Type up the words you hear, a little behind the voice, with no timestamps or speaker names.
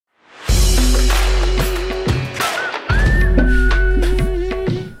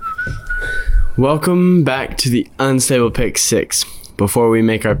Welcome back to the Unstable Pick 6. Before we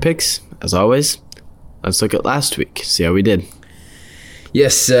make our picks, as always, let's look at last week, see how we did.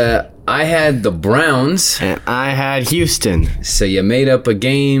 Yes, I had the Browns. And I had Houston. So you made up a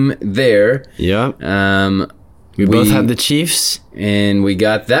game there. Yep. We both had the Chiefs. And we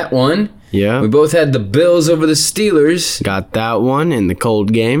got that one. Yeah. We both had the Bills over the Steelers. Got that one in the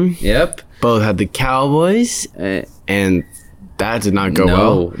cold game. Yep. Both had the Cowboys. And that did not go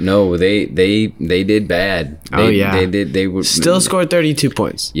well. No, they did bad. They were still scored 32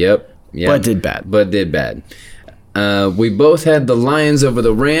 points. Yep. But did bad. We both had the Lions over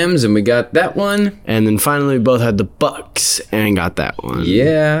the Rams, and we got that one. And then finally, we both had the Bucks and got that one.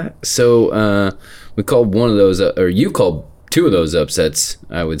 Yeah. So we called one of those, or you called two of those upsets,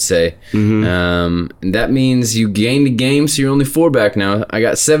 I would say. Mm-hmm. And that means you gained a game, so you're only 4 back now. I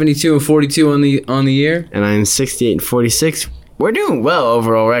got 72 and 42 on the year, and I'm 68 and 46. We're doing well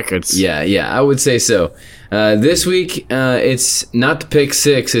overall records. Yeah, I would say so. This week, it's not the pick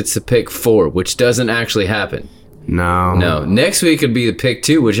 6, it's the pick 4, which doesn't actually happen. No. Next week would be the pick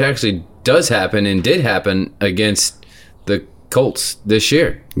 2, which actually does happen and did happen against the Colts this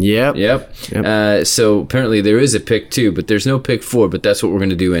year. Yep. So apparently there is a pick 2, but there's no pick 4, but that's what we're going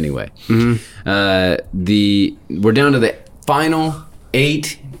to do anyway. Mm-hmm. We're down to the final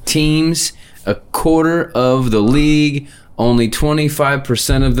 8 teams, a quarter of the league, only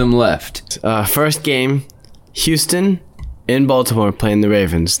 25% of them left. First game, Houston in Baltimore playing the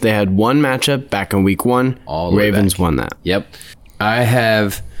Ravens. They had one matchup back in week 1. Ravens won that. Yep. I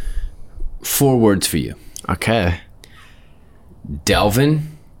have 4 words for you. Okay. Dalvin,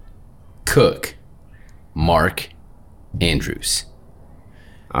 Cook, Mark Andrews.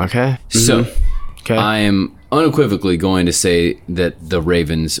 Okay. Mm-hmm. So, I am unequivocally going to say that the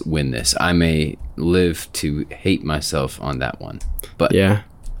Ravens win this. I may live to hate myself on that one. But yeah.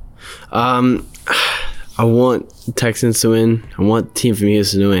 I want Texans to win. I want the team from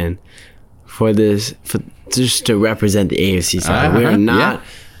Houston to win for just to represent the AFC side. We're not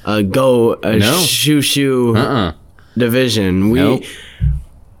shoo division.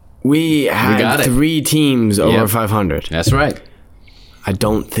 We had 3 teams over 500. That's right. I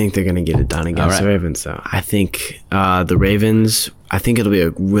don't think they're going to get it done against the Ravens, though. I think the Ravens, I think it'll be a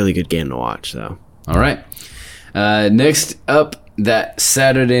really good game to watch, though. All right. Next up that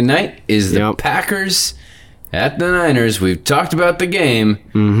Saturday night is the Packers at the Niners. We've talked about the game.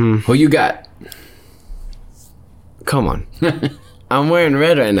 Mm-hmm. Who you got? Come on. I'm wearing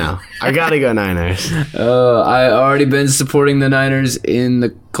red right now. I got to go Niners. I already been supporting the Niners in the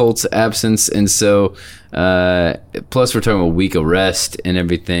Colts' absence, and so plus we're talking about a week of rest and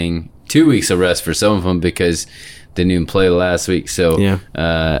everything. 2 weeks of rest for some of them because they didn't even play last week. So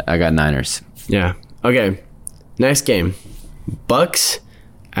I got Niners. Yeah. Okay. Next game. Bucks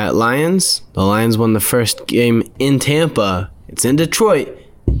at Lions. The Lions won the first game in Tampa. It's in Detroit.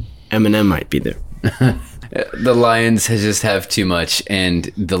 Eminem might be there. The Lions just have too much, and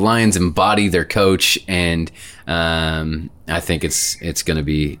the Lions embody their coach, and I think it's going to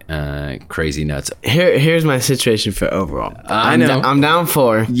be crazy nuts. Here's my situation for overall. I know. I'm down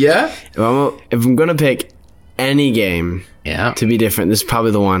 4. Yeah? If I'm going to pick any game to be different, this is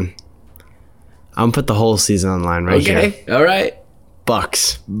probably the one. I'm going to put the whole season on the line right here. Okay, all right.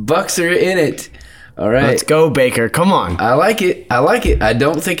 Bucks are in it. All right. Let's go, Baker. Come on. I like it. I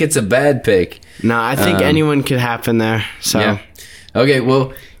don't think it's a bad pick. No, I think anyone could happen there. So. Yeah. Okay,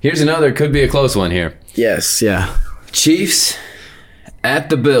 well, here's another. Could be a close one here. Yes, yeah. Chiefs at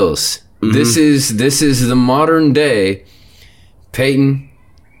the Bills. Mm-hmm. This is the modern day Peyton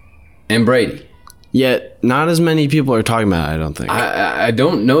and Brady. Yet, not as many people are talking about it, I don't think. I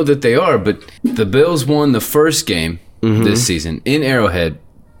don't know that they are, but the Bills won the first game this season in Arrowhead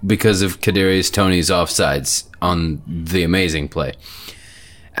because of Kadarius Toney's offsides on the amazing play.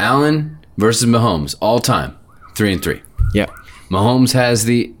 Allen versus Mahomes, all time, 3-3. Yeah. Mahomes has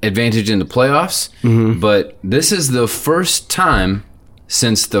the advantage in the playoffs, but this is the first time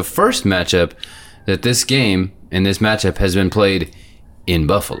since the first matchup that this game and this matchup has been played in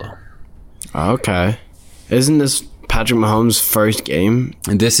Buffalo. Okay. Isn't this Patrick Mahomes' first game?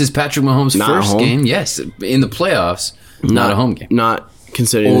 And this is Patrick Mahomes' first game, yes, in the playoffs, not a home game. Not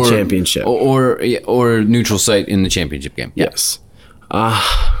considering the championship. Or neutral site in the championship game. Yes.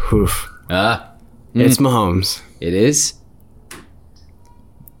 It's Mahomes. It is?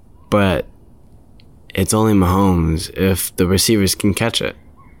 But it's only Mahomes if the receivers can catch it.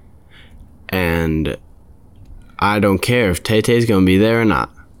 And I don't care if Tay-Tay's going to be there or not.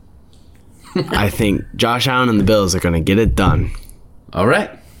 I think Josh Allen and the Bills are going to get it done. All right.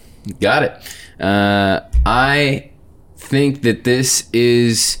 Got it. I think that this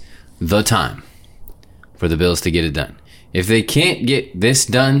is the time. for the Bills to get it done. If they can't get this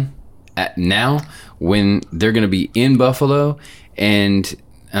done at now, when they're going to be in Buffalo and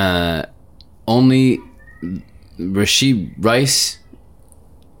only Rashee Rice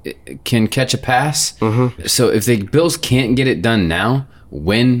can catch a pass. Mm-hmm. So if the Bills can't get it done now,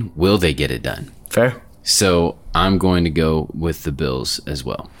 when will they get it done? Fair. So I'm going to go with the Bills as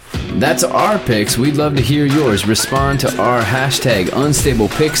well. That's our picks. We'd love to hear yours. Respond to our hashtag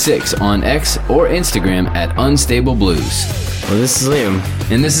UnstablePick6 on X or Instagram at UnstableBlues. Well, this is Liam.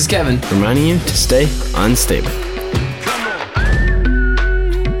 And this is Kevin. Reminding you to stay unstable.